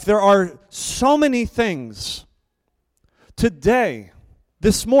There are so many things today,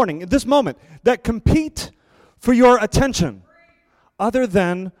 this morning, at this moment, that compete for your attention other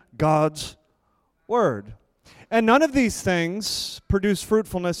than God's Word. And none of these things produce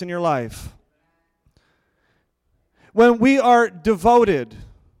fruitfulness in your life. When we are devoted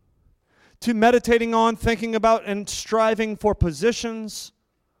to meditating on, thinking about, and striving for positions,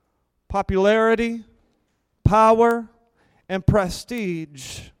 popularity, power, and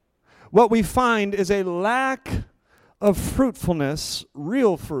prestige, what we find is a lack of fruitfulness,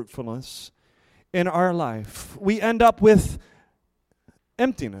 real fruitfulness, in our life. We end up with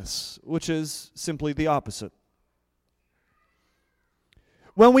emptiness, which is simply the opposite.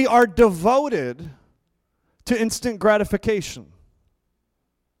 When we are devoted to instant gratification,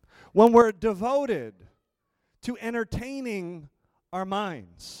 when we're devoted to entertaining our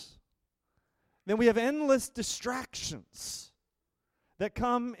minds, then we have endless distractions that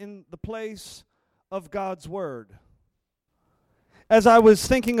come in the place of God's Word. As I was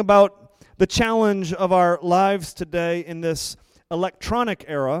thinking about the challenge of our lives today in this electronic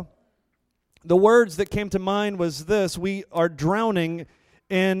era, the words that came to mind was this: we are drowning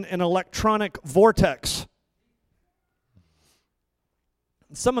in an electronic vortex.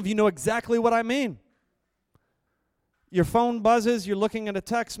 Some of you know exactly what I mean. Your phone buzzes, you're looking at a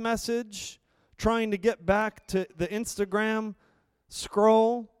text message, trying to get back to the Instagram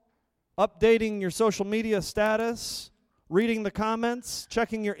scroll, updating your social media status, reading the comments,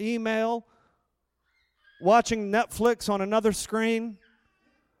 checking your email, watching Netflix on another screen.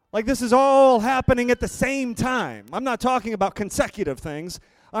 Like, this is all happening at the same time. I'm not talking about consecutive things.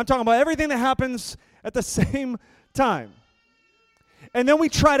 I'm talking about everything that happens at the same time. And then we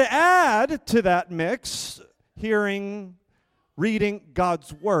try to add to that mix hearing, reading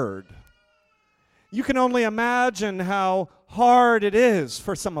God's Word. You can only imagine how hard it is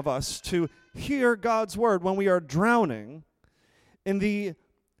for some of us to hear God's Word when we are drowning in the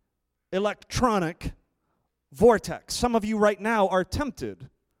electronic vortex. Some of you right now are tempted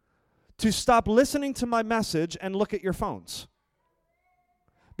to stop listening to my message and look at your phones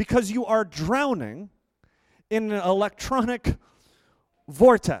because you are drowning in an electronic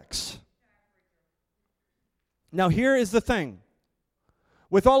vortex. Now, here is the thing.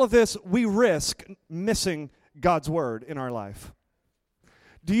 With all of this, we risk missing God's Word in our life.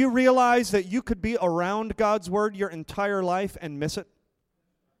 Do you realize that you could be around God's Word your entire life and miss it?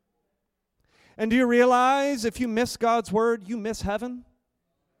 And do you realize if you miss God's Word, you miss heaven?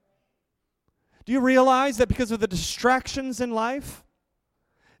 Do you realize that because of the distractions in life,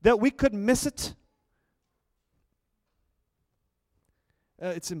 that we could miss it?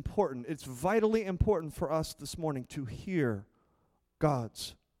 It's important. It's vitally important for us this morning to hear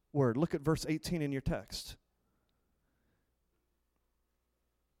God's Word. Look at verse 18 in your text.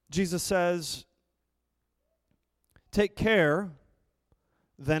 Jesus says, "Take care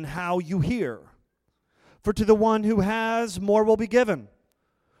then how you hear. For to the one who has, more will be given.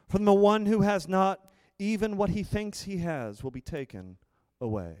 From the one who has not, even what he thinks he has will be taken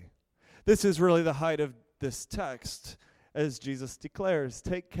away." This is really the height of this text, as Jesus declares,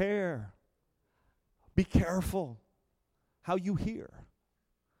 take care. Be careful how you hear,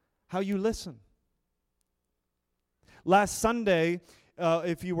 how you listen. Last Sunday,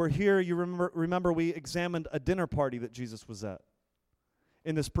 if you were here, you remember we examined a dinner party that Jesus was at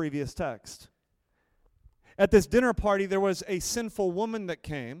in this previous text. At this dinner party, there was a sinful woman that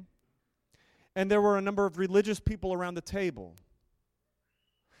came, and there were a number of religious people around the table.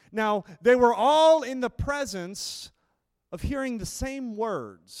 Now, they were all in the presence of hearing the same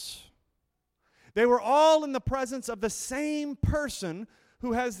words. They were all in the presence of the same person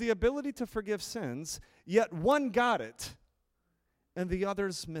who has the ability to forgive sins, yet one got it, and the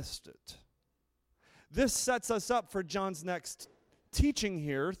others missed it. This sets us up for John's next teaching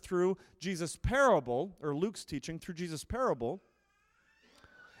here through Jesus' parable, or Luke's teaching through Jesus' parable,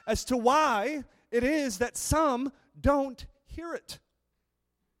 as to why it is that some don't hear it.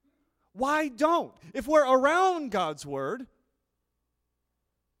 Why don't? If we're around God's Word,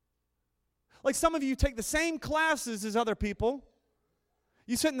 like some of you take the same classes as other people,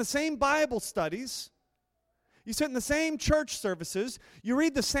 you sit in the same Bible studies, you sit in the same church services, you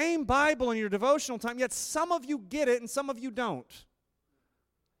read the same Bible in your devotional time, yet some of you get it and some of you don't.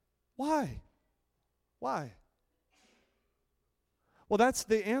 Why? Why? Well, that's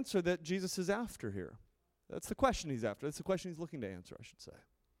the answer that Jesus is after here. That's the question he's after. That's the question he's looking to answer, I should say.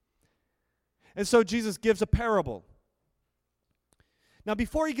 And so Jesus gives a parable. Now,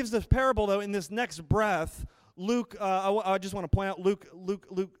 before he gives this parable, though, in this next breath, Luke, I just want to point out,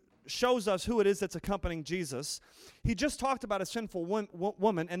 Luke shows us who it is that's accompanying Jesus. He just talked about a sinful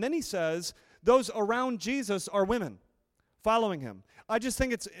woman, and then he says those around Jesus are women following him. I just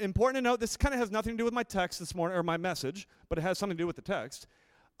think it's important to note, this kind of has nothing to do with my text this morning, or my message, but it has something to do with the text.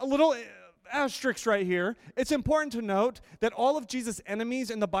 A little asterisk right here. It's important to note that all of Jesus' enemies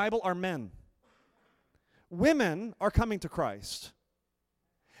in the Bible are men. Women are coming to Christ.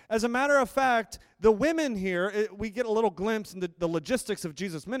 As a matter of fact, the women here, we get a little glimpse into the logistics of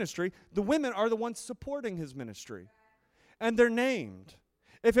Jesus' ministry. The women are the ones supporting his ministry. And they're named.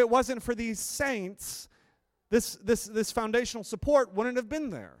 If it wasn't for these saints, this foundational support wouldn't have been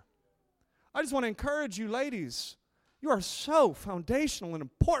there. I just want to encourage you ladies. You are so foundational and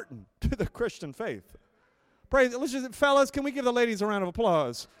important to the Christian faith. Praise, fellas, can we give the ladies a round of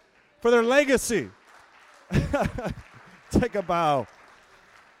applause for their legacy? Take a bow.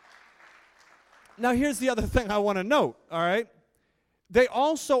 Now, here's the other thing I want to note, all right? They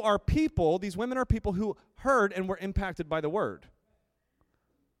also are people, these women are people who heard and were impacted by the word.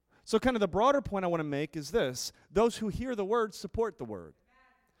 So kind of the broader point I want to make is this: those who hear the word support the word.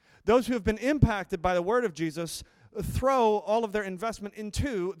 Those who have been impacted by the word of Jesus throw all of their investment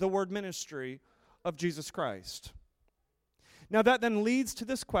into the word ministry of Jesus Christ. Now that then leads to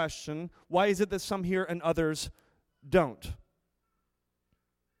this question: why is it that some hear and others don't?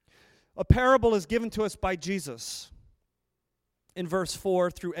 A parable is given to us by Jesus in verse 4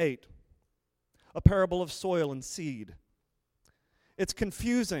 through 8. A parable of soil and seed. It's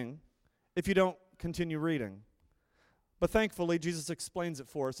confusing if you don't continue reading. But thankfully, Jesus explains it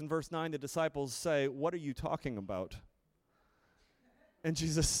for us. In verse 9, the disciples say, "What are you talking about?" And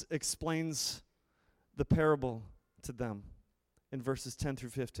Jesus explains the parable to them in verses 10 through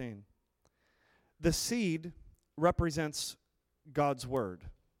 15. The seed represents God's word.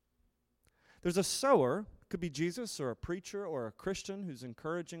 There's a sower, could be Jesus or a preacher or a Christian who's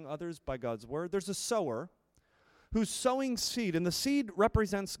encouraging others by God's word. There's a sower who's sowing seed, and the seed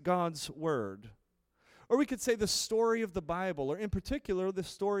represents God's word. Or we could say the story of the Bible, or in particular, the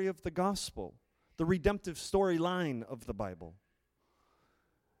story of the gospel, the redemptive storyline of the Bible.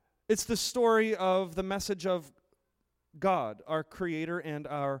 It's the story of the message of God, our Creator and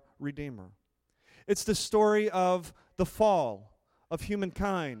our Redeemer. It's the story of the fall of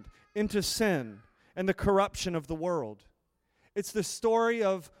humankind into sin and the corruption of the world. It's the story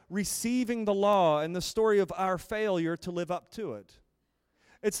of receiving the law and the story of our failure to live up to it.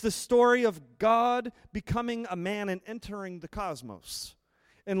 It's the story of God becoming a man and entering the cosmos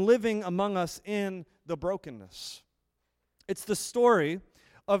and living among us in the brokenness. It's the story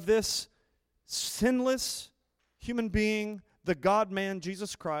of this sinless human being, the God-man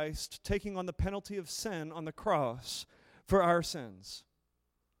Jesus Christ, taking on the penalty of sin on the cross for our sins.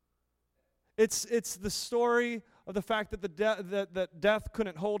 It's the story of the fact that that death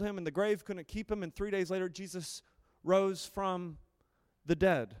couldn't hold him and the grave couldn't keep him, and 3 days later Jesus rose from the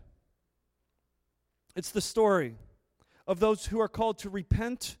dead. It's the story of those who are called to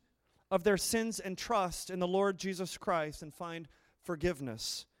repent of their sins and trust in the Lord Jesus Christ and find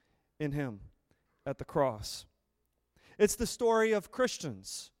forgiveness in him at the cross. It's the story of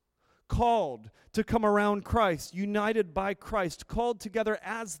Christians called to come around Christ, united by Christ, called together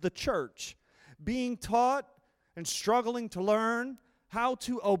as the church, being taught and struggling to learn how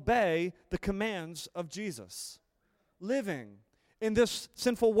to obey the commands of Jesus, living in this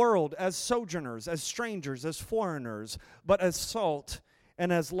sinful world as sojourners, as strangers, as foreigners, but as salt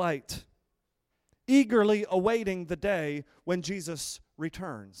and as light, eagerly awaiting the day when Jesus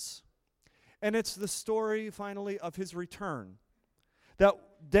returns. And it's the story, finally, of his return. That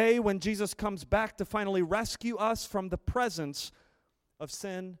day when Jesus comes back to finally rescue us from the presence of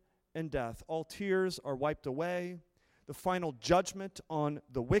sin and death. All tears are wiped away. The final judgment on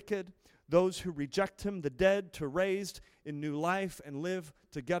the wicked, those who reject him, the dead to raised in new life and live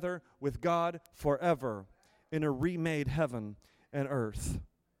together with God forever in a remade heaven and earth.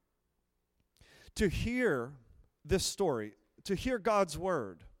 To hear this story, to hear God's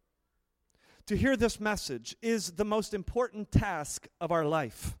word, to hear this message is the most important task of our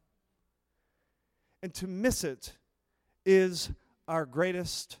life. And to miss it is our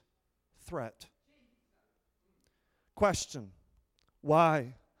greatest threat. Question: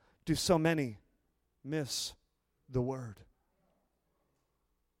 why do so many miss the word?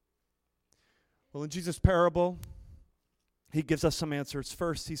 Well, in Jesus' parable, he gives us some answers.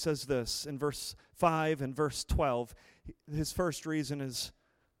 First, he says this in verse 5 and verse 12. His first reason is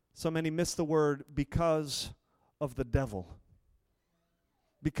so many miss the word because of the devil.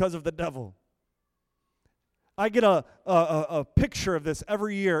 Because of the devil. I get a picture of this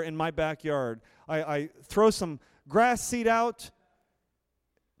every year in my backyard. I throw some grass seed out,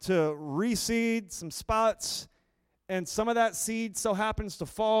 to reseed some spots, and some of that seed so happens to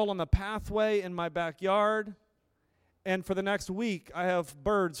fall on the pathway in my backyard. And for the next week, I have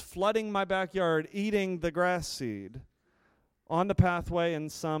birds flooding my backyard, eating the grass seed on the pathway,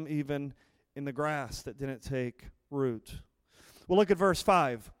 and some even in the grass that didn't take root. Well, look at verse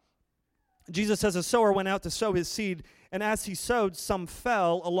 5. Jesus says, a sower went out to sow his seed, and as he sowed, some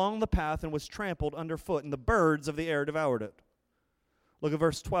fell along the path and was trampled underfoot, and the birds of the air devoured it. Look at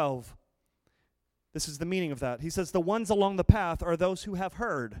verse 12. This is the meaning of that. He says, the ones along the path are those who have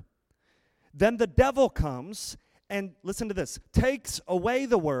heard. Then the devil comes and, listen to this, takes away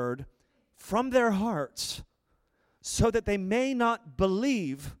the word from their hearts so that they may not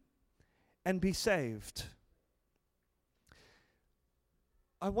believe and be saved.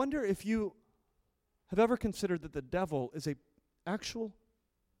 I wonder if you have ever considered that the devil is an actual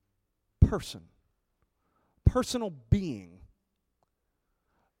person, personal being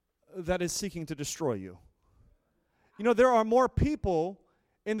that is seeking to destroy you. You know, there are more people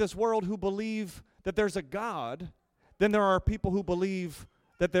in this world who believe that there's a God than there are people who believe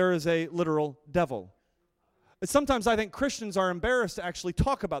that there is a literal devil. And sometimes I think Christians are embarrassed to actually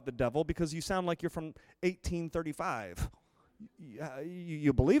talk about the devil because you sound like you're from 1835.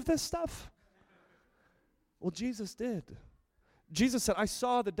 You believe this stuff? Well, Jesus did. Jesus said, I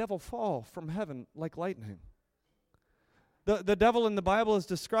saw the devil fall from heaven like lightning. The devil in the Bible is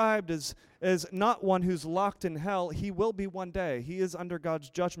described as not one who's locked in hell. He will be one day. He is under God's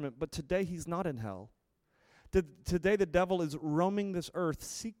judgment, but today he's not in hell. Today the devil is roaming this earth,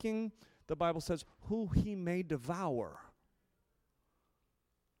 seeking, the Bible says, who he may devour.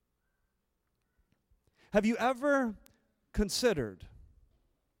 Have you ever considered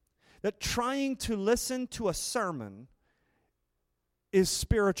that trying to listen to a sermon is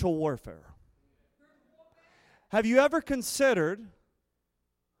spiritual warfare? Have you ever considered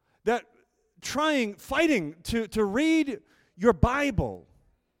that fighting to read your Bible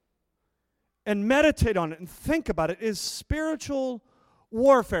and meditate on it and think about it is spiritual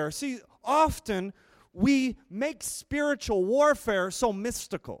warfare? See, often we make spiritual warfare so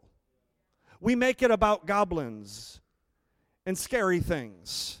mystical. We make it about goblins and scary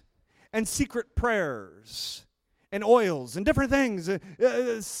things and secret prayers and oils and different things.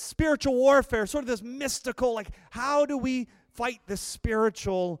 Spiritual warfare, sort of this mystical, like, how do we fight this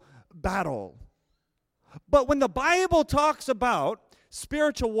spiritual battle? But when the Bible talks about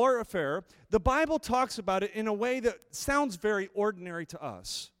spiritual warfare, the Bible talks about it in a way that sounds very ordinary to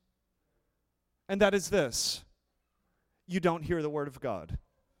us. And that is this: you don't hear the word of God.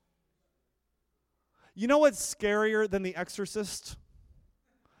 You know what's scarier than The Exorcist?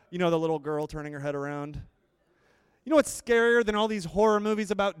 You know, the little girl turning her head around? You know what's scarier than all these horror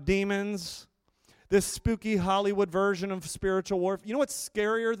movies about demons? This spooky Hollywood version of spiritual warfare? You know what's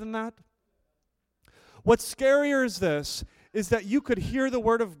scarier than that? What's scarier is this, is that you could hear the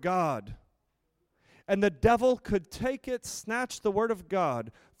word of God, and the devil could take it, snatch the word of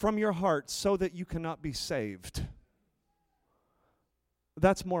God from your heart so that you cannot be saved.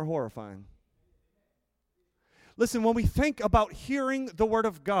 That's more horrifying. Listen, when we think about hearing the word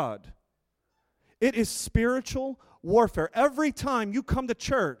of God, it is spiritual warfare. Every time you come to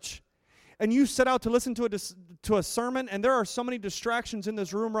church and you set out to listen to a sermon, and there are so many distractions in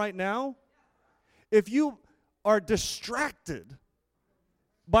this room right now, if you are distracted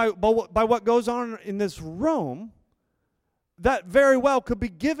by what goes on in this room, that very well could be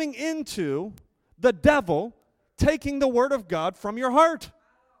giving into the devil taking the word of God from your heart.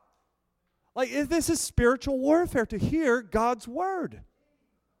 Like, this is spiritual warfare, to hear God's word.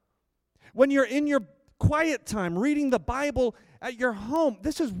 When you're in your quiet time reading the Bible at your home,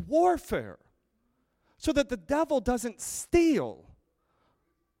 this is warfare, so that the devil doesn't steal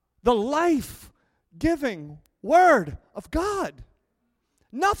the life-giving word of God.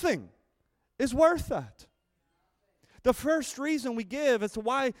 Nothing is worth that. The first reason we give as to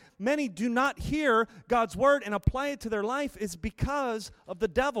why many do not hear God's word and apply it to their life is because of the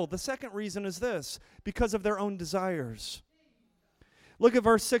devil. The second reason is this: because of their own desires. Look at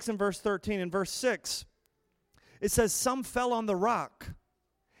verse 6 and verse 13. In verse 6, it says, some fell on the rock,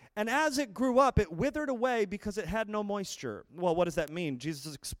 and as it grew up, it withered away because it had no moisture. Well, what does that mean?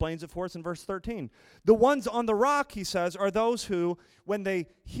 Jesus explains it for us in verse 13. The ones on the rock, he says, are those who, when they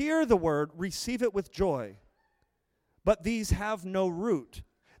hear the word, receive it with joy. But these have no root.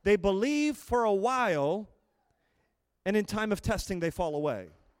 They believe for a while, and in time of testing, they fall away.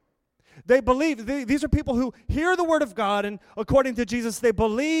 They believe. These are people who hear the word of God, and according to Jesus, they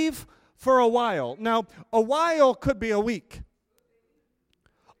believe for a while. Now, a while could be a week.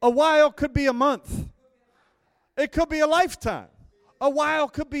 A while could be a month. It could be a lifetime. A while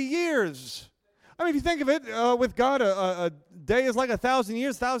could be years. I mean, if you think of it, with God, a day is like 1,000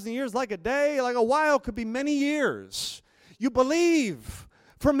 years, 1,000 years like a day. Like a while could be many years. You believe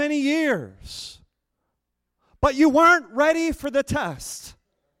for many years. But you weren't ready for the test.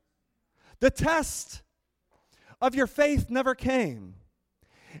 The test of your faith never came.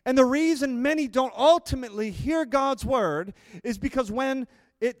 And the reason many don't ultimately hear God's word is because when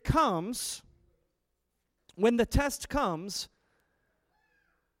it comes, when the test comes,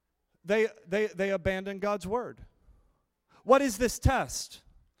 they abandon God's word. What is this test?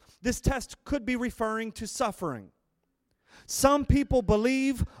 This test could be referring to suffering. Some people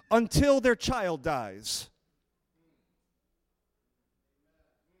believe until their child dies.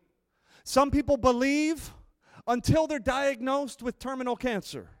 Some people believe until they're diagnosed with terminal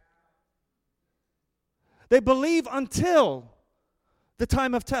cancer. They believe until the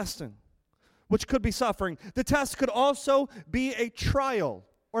time of testing, which could be suffering. The test could also be a trial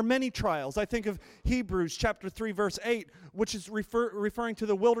or many trials. I think of Hebrews chapter 3, verse 8, which is referring to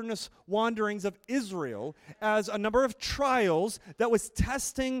the wilderness wanderings of Israel as a number of trials that was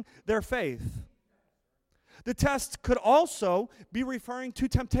testing their faith. The test could also be referring to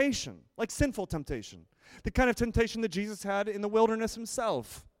temptation, like sinful temptation, the kind of temptation that Jesus had in the wilderness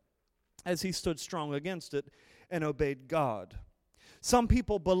himself as he stood strong against it and obeyed God. Some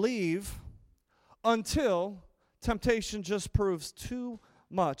people believe until temptation just proves too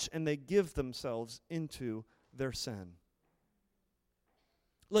much and they give themselves into their sin.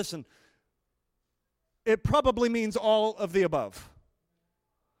 Listen, it probably means all of the above.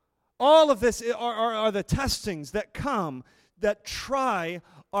 All of this are the testings that come, that try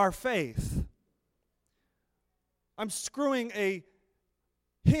our faith. I'm screwing a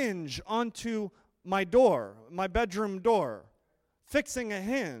hinge onto my door, my bedroom door, fixing a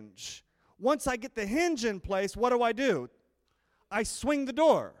hinge. Once I get the hinge in place, what do? I swing the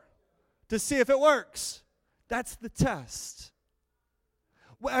door to see if it works. That's the test.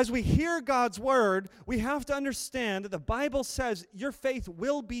 As we hear God's word, we have to understand that the Bible says your faith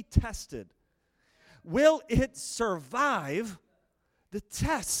will be tested. Will it survive the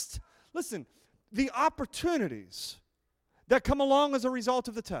test? Listen, the opportunities that come along as a result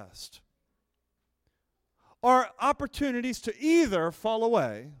of the test are opportunities to either fall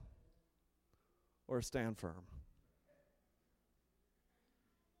away or stand firm.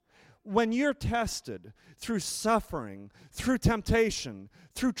 When you're tested through suffering, through temptation,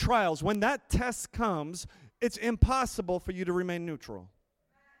 through trials, when that test comes, it's impossible for you to remain neutral.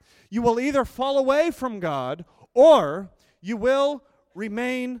 You will either fall away from God or you will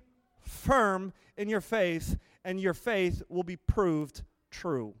remain firm in your faith, and your faith will be proved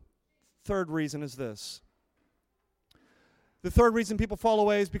true. Third reason is this. The third reason people fall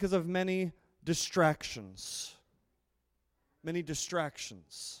away is because of many distractions. Many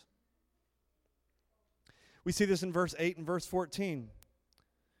distractions. We see this in verse 8 and verse 14.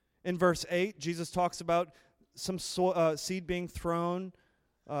 In verse 8, Jesus talks about some seed being thrown,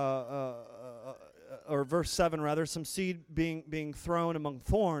 or verse 7 rather, some seed being thrown among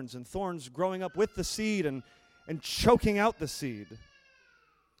thorns, and thorns growing up with the seed and choking out the seed.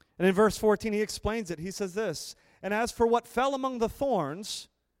 And in verse 14, he explains it. He says this, "And as for what fell among the thorns,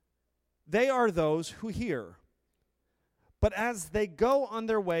 they are those who hear. But as they go on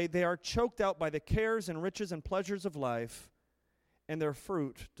their way, they are choked out by the cares and riches and pleasures of life, and their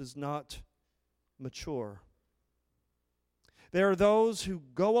fruit does not mature." There are those who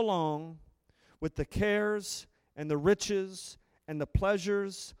go along with the cares and the riches and the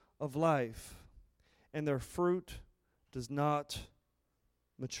pleasures of life, and their fruit does not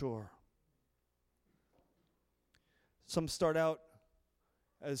mature. Some start out,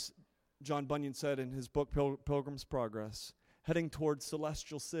 as John Bunyan said in his book, Pilgrim's Progress, heading towards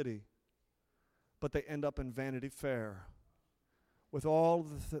Celestial City, but they end up in Vanity Fair with all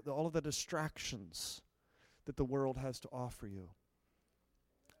of the distractions that the world has to offer you.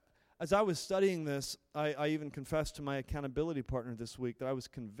 As I was studying this, I even confessed to my accountability partner this week that I was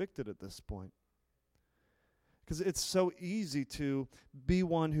convicted at this point. Because it's so easy to be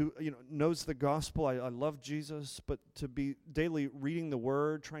one who knows the gospel. I love Jesus, but to be daily reading the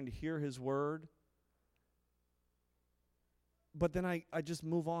word, trying to hear his word. But then I just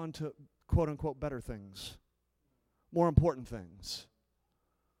move on to quote-unquote better things, more important things.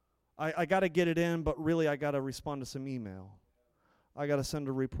 I got to get it in, but really I got to respond to some email. I got to send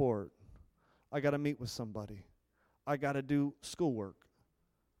a report. I got to meet with somebody. I got to do schoolwork.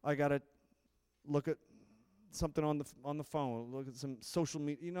 I got to look at something on the phone, look at some social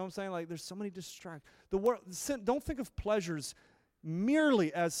media. You know what I'm saying? Like, there's so many distractions. Don't think of pleasures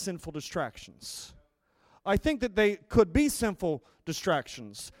merely as sinful distractions. I think that they could be sinful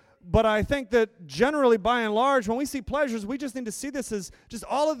distractions. But I think that generally, by and large, when we see pleasures, we just need to see this as just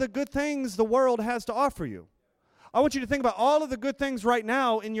all of the good things the world has to offer you. I want you to think about all of the good things right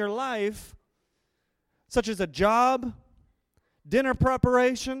now in your life, such as a job, dinner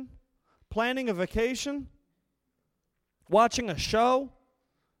preparation, planning a vacation, watching a show,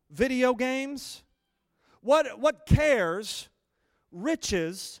 video games. What cares,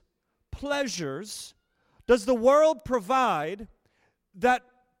 riches, pleasures does the world provide that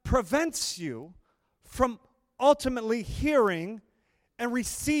prevents you from ultimately hearing and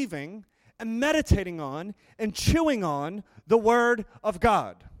receiving and meditating on and chewing on the Word of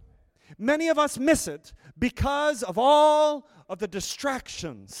God? Many of us miss it because of all of the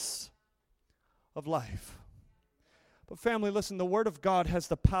distractions of life. But family, listen, the Word of God has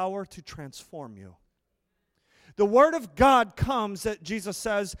the power to transform you. The Word of God comes, that Jesus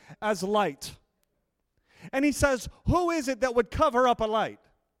says, as light. And he says, who is it that would cover up a light?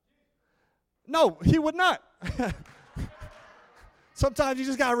 No, he would not. Sometimes you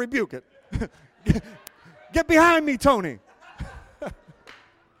just got to rebuke it. Get behind me, Tony.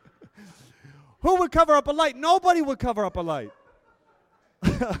 Who would cover up a light? Nobody would cover up a light.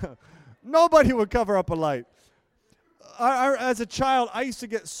 Nobody would cover up a light. As a child, I used to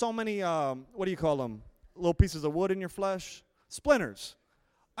get so many, what do you call them? Little pieces of wood in your flesh? Splinters.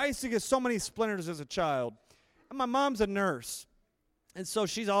 I used to get so many splinters as a child. And my mom's a nurse. And so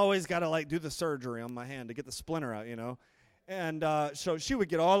she's always got to, like, do the surgery on my hand to get the splinter out, you know. And so she would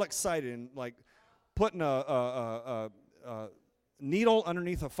get all excited and, like, putting a needle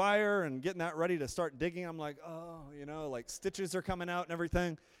underneath a fire and getting that ready to start digging. I'm like, oh, you know, like stitches are coming out and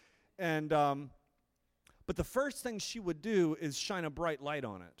everything. And but the first thing she would do is shine a bright light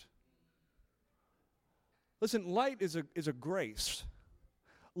on it. Listen, light is a grace.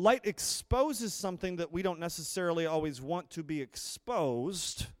 Light exposes something that we don't necessarily always want to be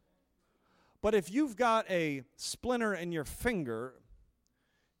exposed. But if you've got a splinter in your finger,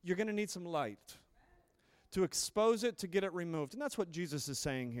 you're going to need some light to expose it, to get it removed. And that's what Jesus is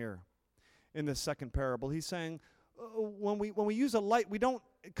saying here in this second parable. He's saying, when we use a light, we don't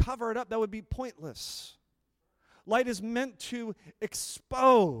cover it up. That would be pointless. Light is meant to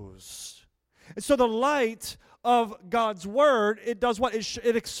expose. And so the light of God's Word, it does what?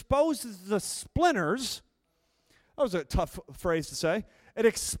 It exposes the splinters. That was a tough phrase to say. It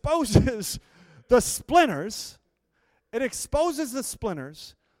exposes the splinters. It exposes the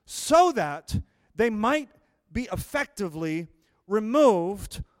splinters so that they might be effectively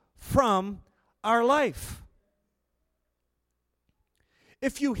removed from our life.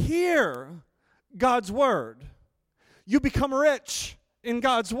 If you hear God's Word, you become rich in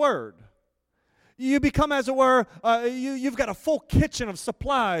God's Word. You become, as it were, you've got a full kitchen of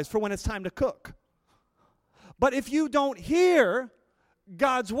supplies for when it's time to cook. But if you don't hear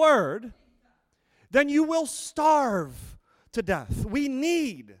God's Word, then you will starve to death. We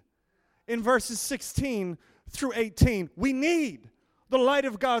need, in verses 16 through 18, we need the light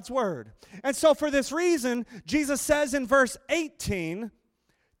of God's Word. And so for this reason, Jesus says in verse 18,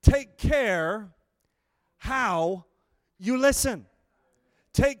 take care how you listen.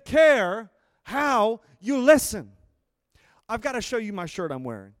 Take care how you listen. I've got to show you my shirt I'm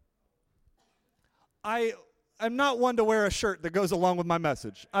wearing. I'm not one to wear a shirt that goes along with my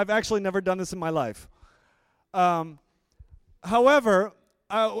message. I've actually never done this in my life. However,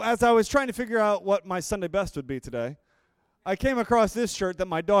 as I was trying to figure out what my Sunday best would be today, I came across this shirt that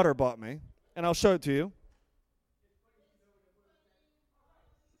my daughter bought me, and I'll show it to you.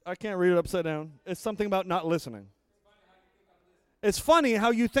 I can't read it upside down. It's something about not listening. It's funny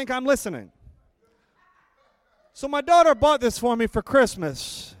how you think I'm listening. So my daughter bought this for me for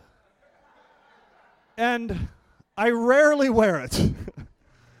Christmas, and I rarely wear it,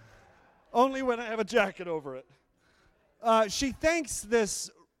 only when I have a jacket over it. She thinks this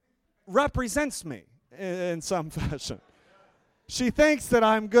represents me in some fashion. She thinks that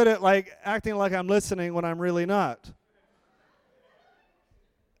I'm good at, like, acting like I'm listening when I'm really not.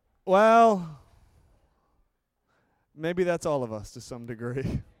 Well, maybe that's all of us to some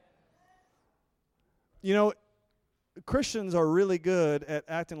degree. You know, Christians are really good at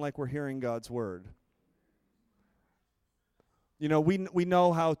acting like we're hearing God's Word. You know, we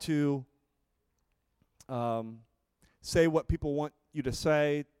know how to say what people want you to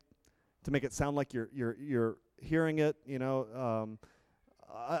say to make it sound like you're hearing it. You know,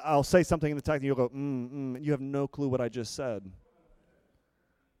 I'll say something in the text and you'll go, and you have no clue what I just said.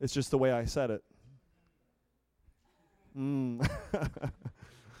 It's just the way I said it.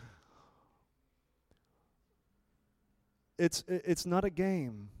 It's not a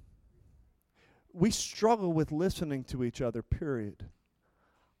game. we struggle with listening to each other, period.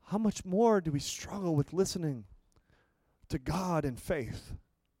 How much more do we struggle with listening to God in faith?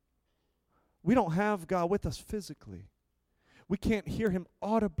 We don't have God with us physically. We can't hear him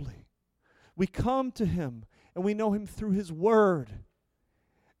audibly. We come to him and we know him through his word.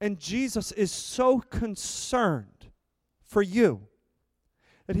 And Jesus is so concerned for you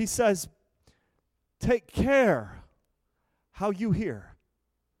that he says, take care how you hear.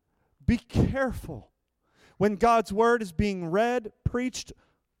 Be careful when God's word is being read, preached,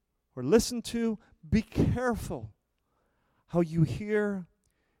 or listened to. Be careful how you hear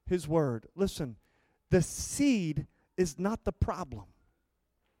his word. Listen, the seed is not the problem.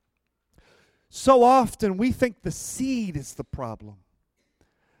 So often we think the seed is the problem.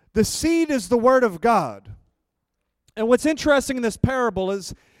 The seed is the word of God. And what's interesting in this parable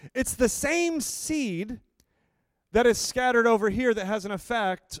is it's the same seed that is scattered over here that has an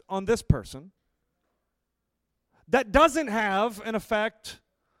effect on this person that doesn't have an effect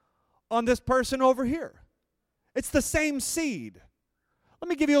on this person over here. It's the same seed. Let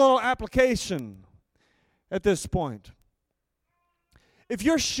me give you a little application at this point. If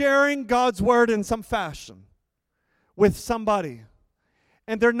you're sharing God's word in some fashion with somebody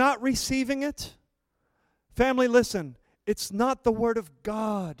and they're not receiving it, family, listen, it's not the word of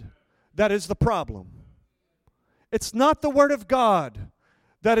God that is the problem. It's not the word of God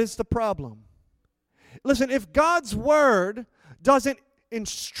that is the problem. Listen, if God's word doesn't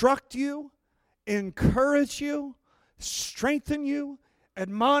instruct you, encourage you, strengthen you,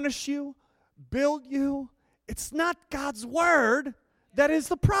 admonish you, build you, it's not God's word that is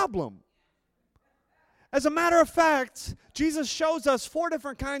the problem. As a matter of fact, Jesus shows us 4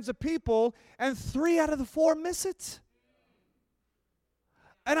 different kinds of people, and 3 out of the 4 miss it.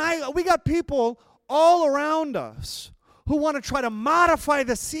 And we got people all around us who want to try to modify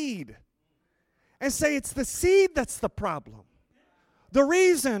the seed and say it's the seed that's the problem. The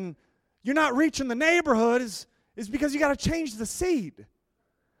reason you're not reaching the neighborhood is because you got to change the seed.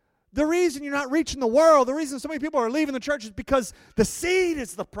 The reason you're not reaching the world, the reason so many people are leaving the church is because the seed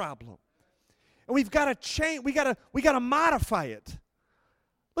is the problem. And we've got to change, we got to modify it.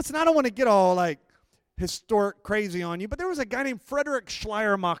 Listen, I don't want to get all like historic crazy on you, but there was a guy named Frederick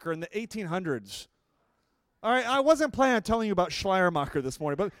Schleiermacher in the 1800s. All right, I wasn't planning on telling you about Schleiermacher this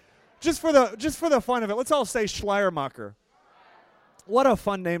morning, but just for the fun of it, let's all say Schleiermacher. What a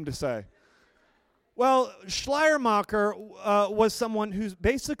fun name to say. Well, Schleiermacher was someone who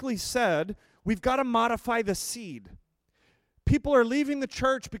basically said, we've got to modify the seed. People are leaving the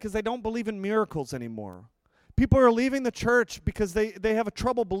church because they don't believe in miracles anymore. People are leaving the church because they have a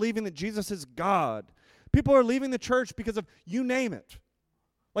trouble believing that Jesus is God. People are leaving the church because of, you name it.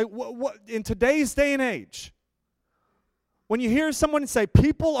 Like, what in today's day and age, when you hear someone say,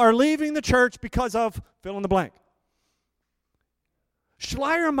 people are leaving the church because of fill in the blank.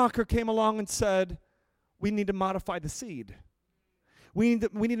 Schleiermacher came along and said, we need to modify the seed. We need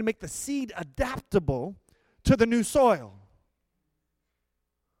to make the seed adaptable to the new soil.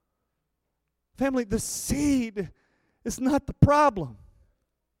 Family, the seed is not the problem.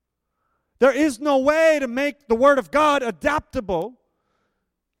 There is no way to make the Word of God adaptable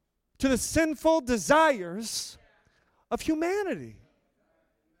to the sinful desires of humanity.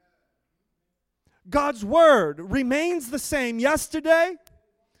 God's Word remains the same yesterday,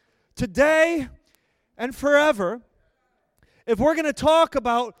 today, and forever. If we're going to talk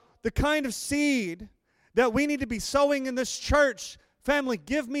about the kind of seed that we need to be sowing in this church, family,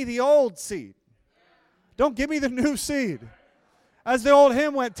 give me the old seed. Don't give me the new seed. As the old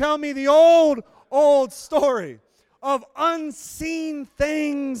hymn went, tell me the old story of unseen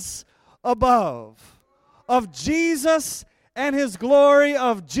things above, of Jesus and his glory,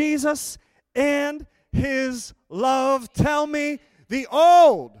 of Jesus and his love. Tell me the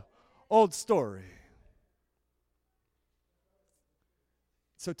old story.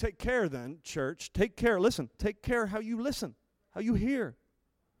 So take care then, church. Take care. Listen, take care how you listen, how you hear,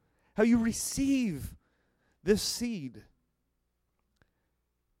 how you receive this seed.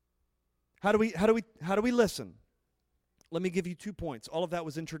 How do we listen? Let me give you 2 points. All of that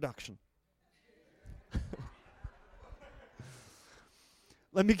was introduction.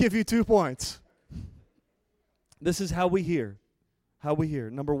 Let me give you 2 points. This is how we hear. How we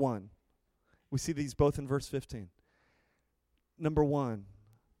hear. Number 1. We see these both in verse 15. Number 1,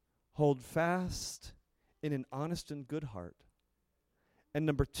 hold fast in an honest and good heart. And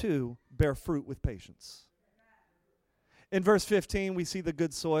number 2, bear fruit with patience. In verse 15, we see the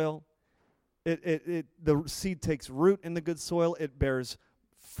good soil. The seed takes root in the good soil. It bears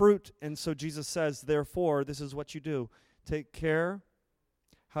fruit. And so Jesus says, therefore, this is what you do. Take care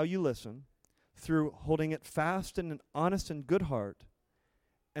how you listen. through holding it fast in an honest and good heart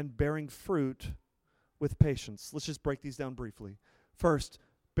and bearing fruit with patience. Let's just break these down briefly. First,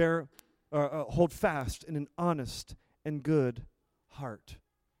 hold fast in an honest and good heart.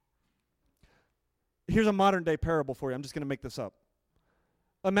 Here's a modern day parable for you. I'm just going to make this up.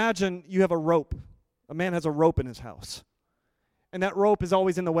 Imagine you have a rope. A man has a rope in his house. And that rope is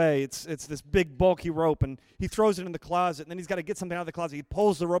always in the way. It's this big, bulky rope, and he throws it in the closet, and then he's got to get something out of the closet. He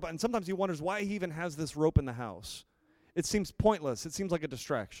pulls the rope, and sometimes he wonders why he even has this rope in the house. It seems pointless. It seems like a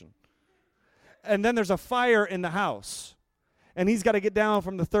distraction. And then there's a fire in the house, and he's got to get down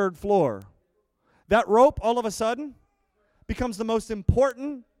from the 3rd floor. That rope, all of a sudden, becomes the most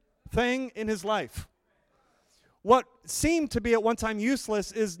important thing in his life. What seemed to be at one time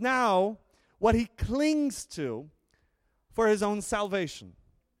useless is now what he clings to for his own salvation.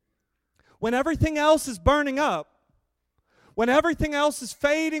 When everything else is burning up, when everything else is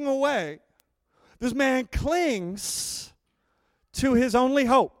fading away, this man clings to his only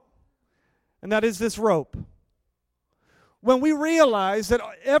hope, and that is this rope. When we realize that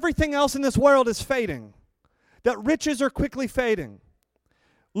everything else in this world is fading, that riches are quickly fading,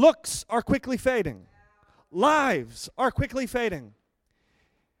 looks are quickly fading, lives are quickly fading,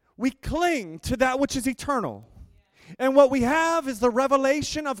 we cling to that which is eternal. And what we have is the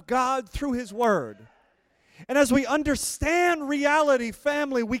revelation of God through His Word. And as we understand reality,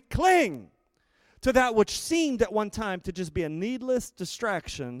 family, we cling to that which seemed at one time to just be a needless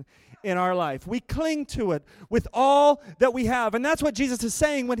distraction in our life. We cling to it with all that we have. And that's what Jesus is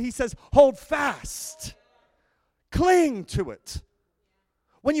saying when He says, hold fast. Cling to it.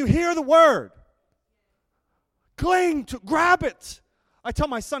 When you hear the Word, cling to, grab it. I tell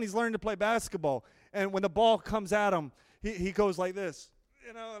my son, he's learning to play basketball. And when the ball comes at him, he goes like this.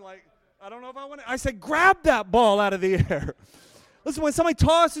 You know, like, I don't know if I want to. I say, grab that ball out of the air. Listen, when somebody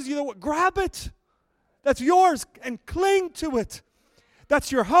tosses you, grab it. That's yours and cling to it.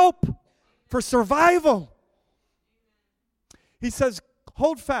 That's your hope for survival. He says,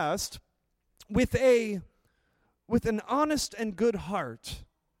 hold fast with an honest and good heart.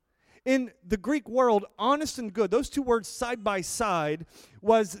 In the Greek world, honest and good, those two words side by side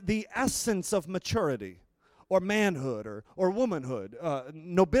was the essence of maturity or manhood or womanhood,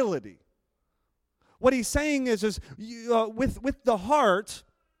 nobility. What he's saying is with the heart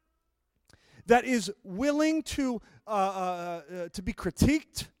that is willing to be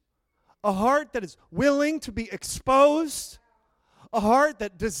critiqued, a heart that is willing to be exposed, a heart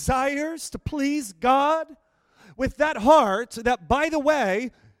that desires to please God, with that heart that, by the way,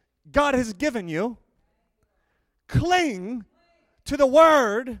 God has given you, cling to the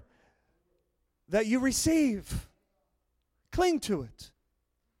Word that you receive. Cling to it.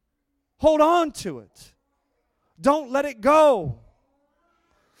 Hold on to it. Don't let it go.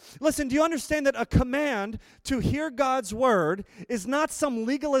 Listen, do you understand that a command to hear God's Word is not some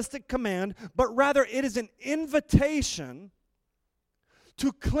legalistic command, but rather it is an invitation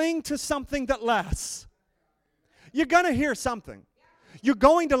to cling to something that lasts? You're going to hear something. You're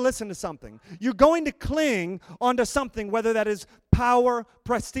going to listen to something. You're going to cling onto something, whether that is power,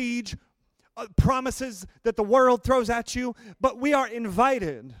 prestige, promises that the world throws at you. But we are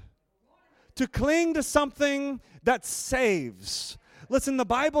invited to cling to something that saves. Listen, the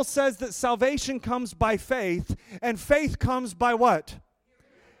Bible says that salvation comes by faith, and faith comes by what?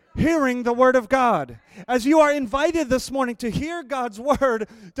 Hearing the Word of God. As you are invited this morning to hear God's Word,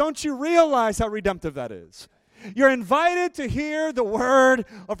 don't you realize how redemptive that is? You're invited to hear the word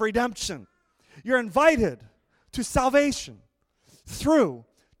of redemption. You're invited to salvation through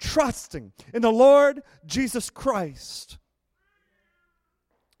trusting in the Lord Jesus Christ.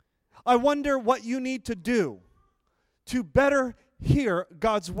 I wonder what you need to do to better hear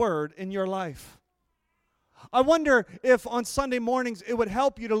God's word in your life. I wonder if on Sunday mornings it would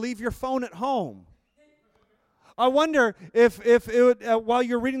help you to leave your phone at home. I wonder if it would, while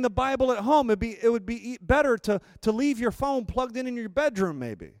you're reading the Bible at home, it would be better to leave your phone plugged in your bedroom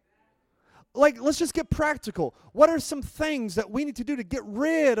maybe. Like, let's just get practical. What are some things that we need to do to get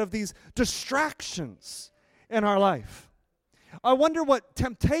rid of these distractions in our life? I wonder what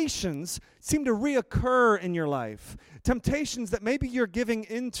temptations seem to reoccur in your life. Temptations that maybe you're giving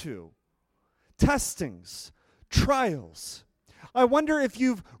into. Testings, trials. I wonder if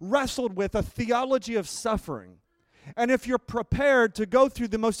you've wrestled with a theology of suffering. And if you're prepared to go through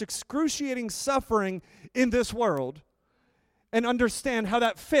the most excruciating suffering in this world and understand how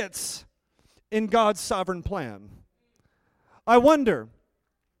that fits in God's sovereign plan. I wonder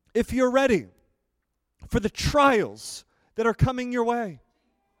if you're ready for the trials that are coming your way.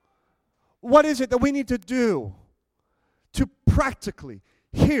 What is it that we need to do to practically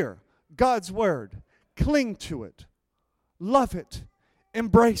hear God's word. Cling to it. Love it.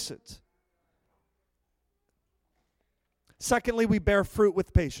 Embrace it. Secondly, we bear fruit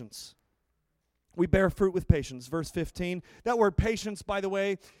with patience. We bear fruit with patience. Verse 15. That word patience, by the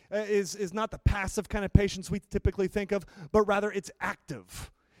way, is not the passive kind of patience we typically think of, but rather it's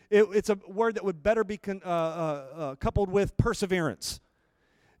active. It's a word that would better be coupled with perseverance,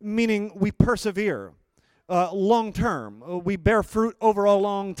 meaning we persevere long term. We bear fruit over a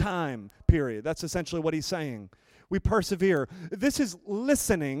long time period. That's essentially what he's saying. We persevere. This is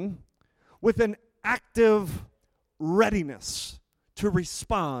listening with an active readiness to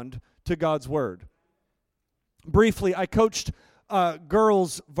respond to God's word. Briefly, I coached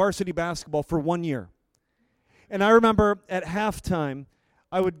girls varsity basketball for 1 year. And I remember at halftime,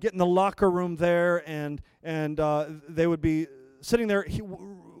 I would get in the locker room there, and they would be sitting there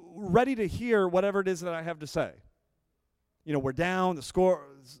ready to hear whatever it is that I have to say. You know, we're down, the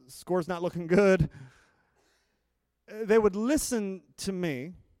score's not looking good. They would listen to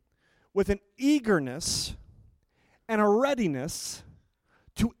me with an eagerness and a readiness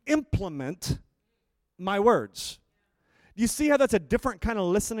to implement my words. Do you see how that's a different kind of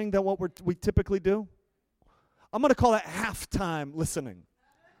listening than what we typically do? I'm going to call it halftime listening.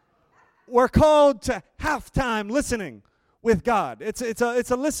 We're called to halftime listening with God. It's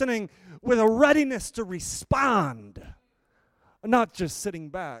a listening with a readiness to respond, not just sitting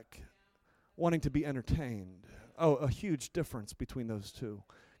back wanting to be entertained. Oh, a huge difference between those two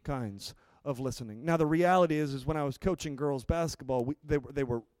kinds of listening. Now, the reality is when I was coaching girls basketball, they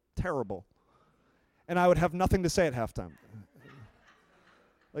were terrible. And I would have nothing to say at halftime.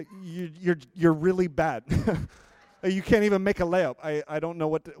 Like, you're really bad. You can't even make a layup. I don't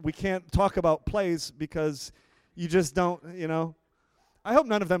know we can't talk about plays because you just don't, you know. I hope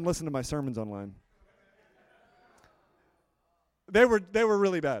none of them listen to my sermons online. They were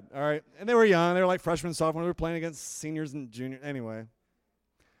really bad, all right? And they were young. They were like freshmen, sophomores. We were playing against seniors and juniors. Anyway.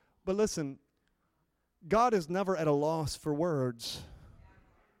 But listen, God is never at a loss for words.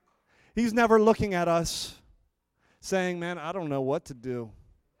 He's never looking at us saying, man, I don't know what to do.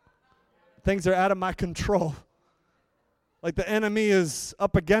 Things are out of my control. Like the enemy is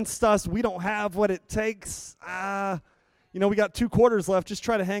up against us. We don't have what it takes. We got 2 quarters left. Just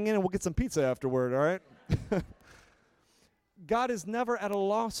try to hang in and we'll get some pizza afterward, all right? God is never at a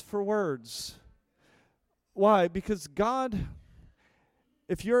loss for words. Why? Because God,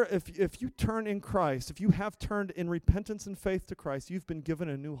 if you turn in Christ, if you have turned in repentance and faith to Christ, you've been given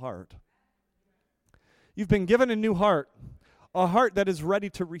a new heart. You've been given a new heart, a heart that is ready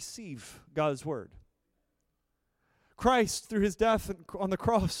to receive God's word. Christ, through his death on the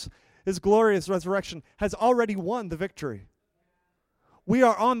cross, his glorious resurrection, has already won the victory. We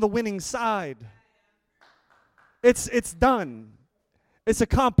are on the winning side. It's done. It's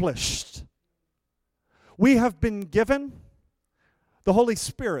accomplished. We have been given the Holy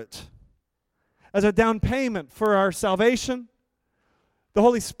Spirit as a down payment for our salvation. The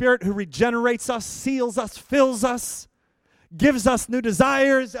Holy Spirit who regenerates us, seals us, fills us, gives us new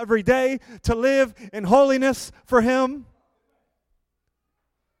desires every day to live in holiness for him.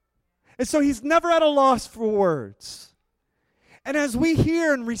 And so he's never at a loss for words. And as we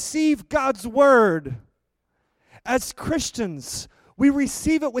hear and receive God's word, as Christians, we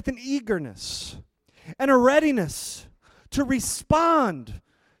receive it with an eagerness and a readiness to respond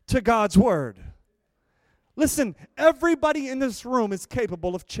to God's word. Listen, everybody in this room is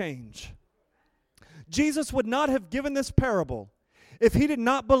capable of change. Jesus would not have given this parable if he did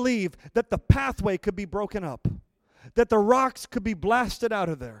not believe that the pathway could be broken up, that the rocks could be blasted out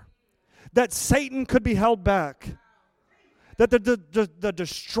of there, that Satan could be held back, that the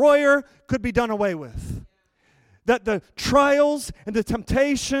destroyer could be done away with, that the trials and the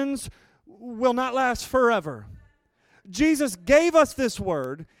temptations will not last forever. Jesus gave us this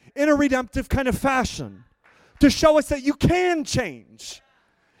word in a redemptive kind of fashion to show us that you can change.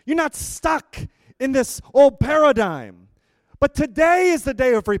 You're not stuck in this old paradigm. But today is the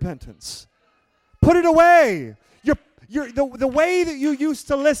day of repentance. Put it away. The way that you used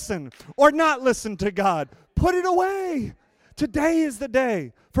to listen or not listen to God, put it away. Today is the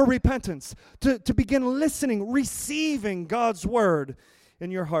day for repentance, to begin listening, receiving God's word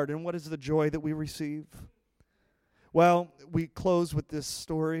in your heart. And what is the joy that we receive? Well, we close with this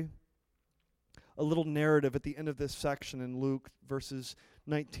story, a little narrative at the end of this section in Luke, verses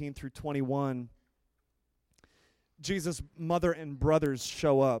 19 through 21. Jesus' mother and brothers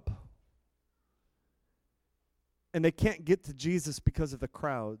show up. And they can't get to Jesus because of the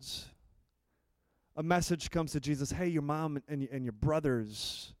crowds. A message comes to Jesus, hey, your mom and your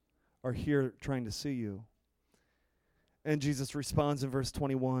brothers are here trying to see you. And Jesus responds in verse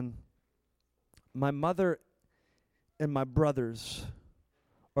 21, My mother and my brothers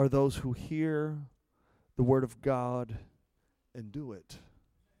are those who hear the word of God and do it.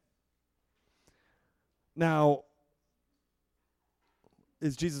 Now,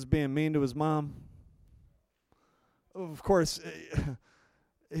 is Jesus being mean to his mom? Of course,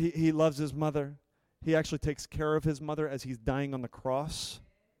 he loves his mother. He actually takes care of his mother as he's dying on the cross.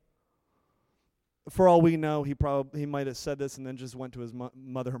 For all we know, he might have said this and then just went to his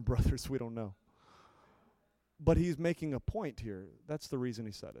mother and brothers. We don't know. But he's making a point here. That's the reason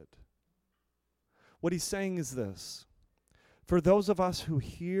he said it. What he's saying is this. For those of us who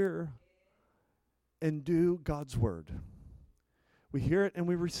hear and do God's word, we hear it and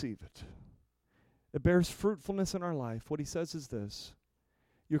we receive it. It bears fruitfulness in our life. What he says is this: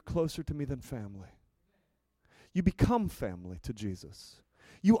 you're closer to me than family. You become family to Jesus.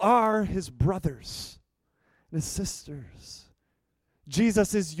 You are his brothers and his sisters.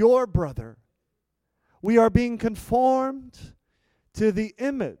 Jesus is your brother. We are being conformed to the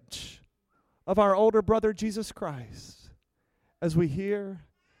image of our older brother, Jesus Christ, as we hear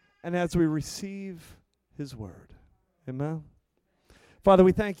and as we receive his word. Amen. Father,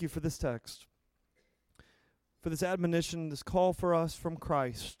 we thank you for this text, for this admonition, this call for us from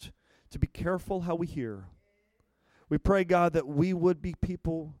Christ to be careful how we hear. We pray, God, that we would be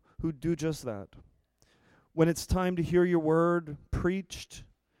people who do just that. When it's time to hear your word preached,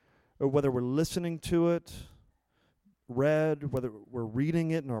 or whether we're listening to it, read, whether we're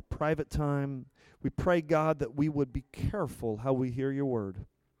reading it in our private time, we pray, God, that we would be careful how we hear your word,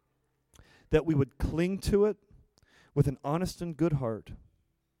 that we would cling to it with an honest and good heart,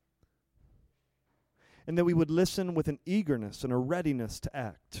 and that we would listen with an eagerness and a readiness to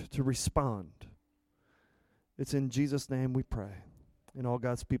act, to respond. It's in Jesus' name we pray. And all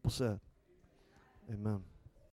God's people said, amen.